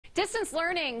Distance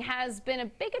learning has been a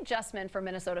big adjustment for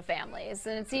Minnesota families,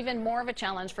 and it's even more of a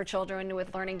challenge for children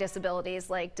with learning disabilities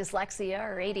like dyslexia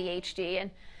or ADHD,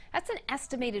 and that's an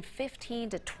estimated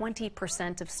 15 to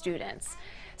 20% of students.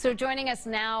 So joining us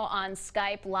now on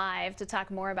Skype Live to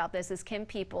talk more about this is Kim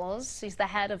Peeples. She's the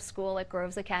head of school at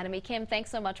Groves Academy. Kim,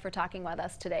 thanks so much for talking with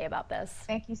us today about this.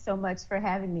 Thank you so much for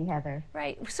having me, Heather.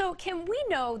 Right. So, Kim, we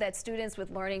know that students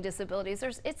with learning disabilities,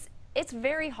 it's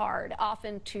very hard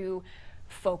often to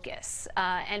focus,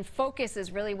 and focus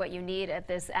is really what you need at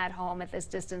this at-home, at this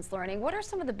distance learning. What are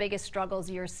some of the biggest struggles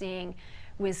you're seeing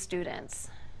with students?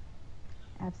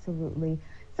 Absolutely.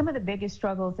 Some of the biggest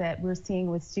struggles that we're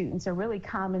seeing with students are really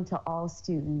common to all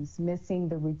students, missing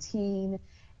the routine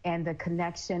and the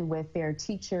connection with their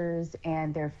teachers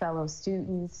and their fellow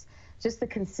students, just the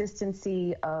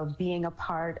consistency of being a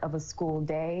part of a school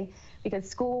day, because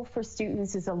school for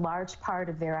students is a large part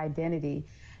of their identity.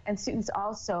 And students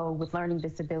also with learning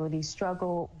disabilities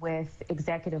struggle with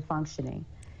executive functioning.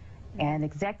 And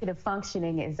executive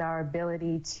functioning is our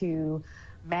ability to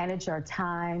manage our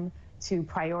time, to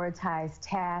prioritize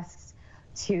tasks,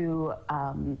 to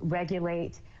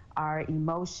regulate our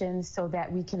emotions so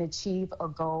that we can achieve a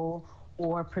goal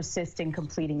or persist in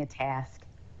completing a task.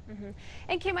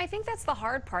 And Kim, I think that's the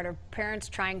hard part of parents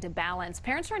trying to balance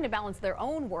their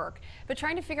own work, but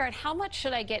trying to figure out how much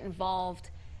should I get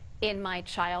involved in my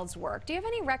child's work. Do you have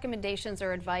any recommendations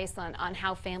or advice on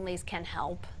how families can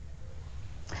help?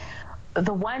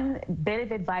 The one bit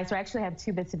of advice, or actually I have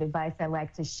two bits of advice I'd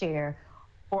like to share.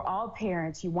 For all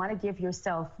parents, you want to give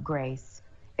yourself grace.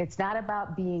 It's not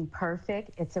about being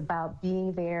perfect, it's about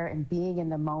being there and being in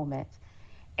the moment.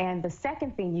 And the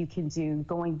second thing you can do,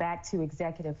 going back to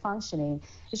executive functioning,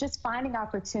 is just finding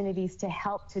opportunities to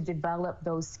help to develop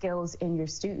those skills in your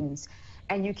students.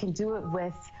 And you can do it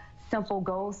with simple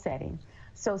goal setting.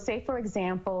 So say, for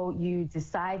example, you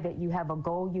decide that you have a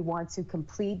goal you want to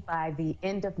complete by the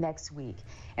end of next week,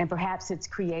 and perhaps it's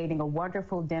creating a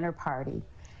wonderful dinner party.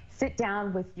 Sit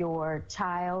down with your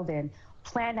child and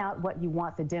plan out what you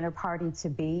want the dinner party to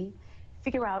be.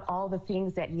 Figure out all the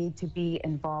things that need to be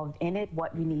involved in it,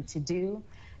 what you need to do,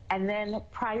 and then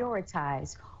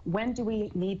prioritize. When do we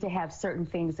need to have certain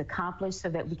things accomplished so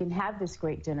that we can have this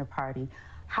great dinner party?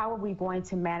 How are we going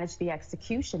to manage the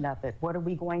execution of it? What are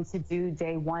we going to do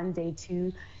day 1, day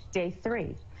 2, day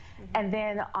 3? And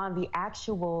then on the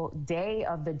actual day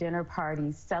of the dinner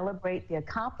party, celebrate the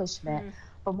accomplishment,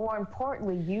 but more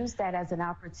importantly, use that as an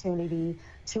opportunity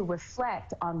to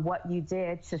reflect on what you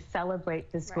did to celebrate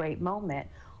this great moment.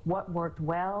 What worked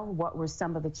well? What were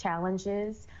some of the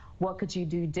challenges? What could you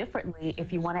do differently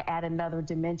if you want to add another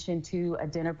dimension to a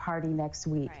dinner party next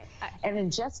week? And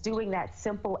then just doing that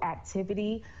simple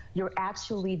activity, you're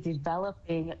actually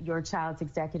developing your child's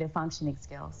executive functioning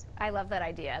skills. I love that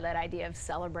idea of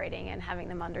celebrating and having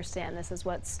them understand this is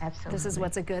what's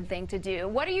a good thing to do.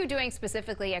 What are you doing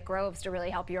specifically at Groves to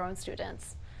really help your own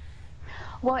students?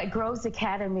 Well, at Groves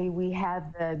Academy, we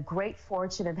have the great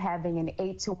fortune of having an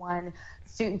 8-to-1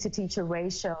 student-to-teacher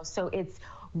ratio. So it's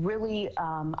really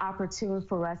opportune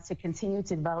for us to continue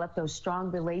to develop those strong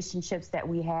relationships that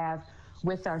we have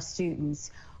with our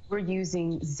students. We're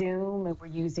using Zoom and we're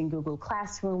using Google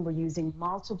Classroom. We're using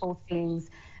multiple things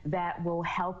that will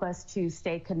help us to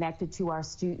stay connected to our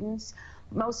students.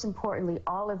 Most importantly,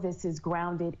 all of this is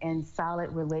grounded in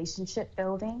solid relationship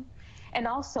building, and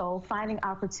also finding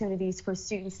opportunities for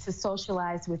students to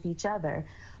socialize with each other.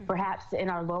 Perhaps in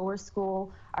our lower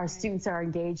school, our students are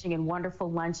engaging in wonderful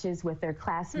lunches with their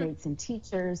classmates and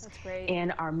teachers.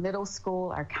 In our middle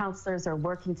school, our counselors are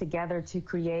working together to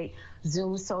create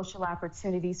Zoom social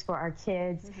opportunities for our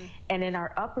kids. And in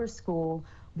our upper school,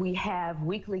 we have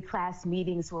weekly class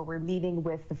meetings where we're meeting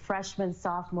with the freshmen,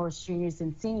 sophomores, juniors,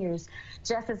 and seniors,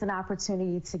 just as an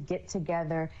opportunity to get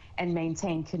together and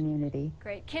maintain community.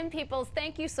 Great. Kim Peeples,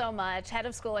 thank you so much. Head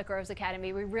of school at Groves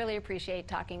Academy. We really appreciate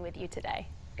talking with you today.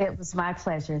 It was my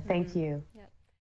pleasure. Thank you. Yep.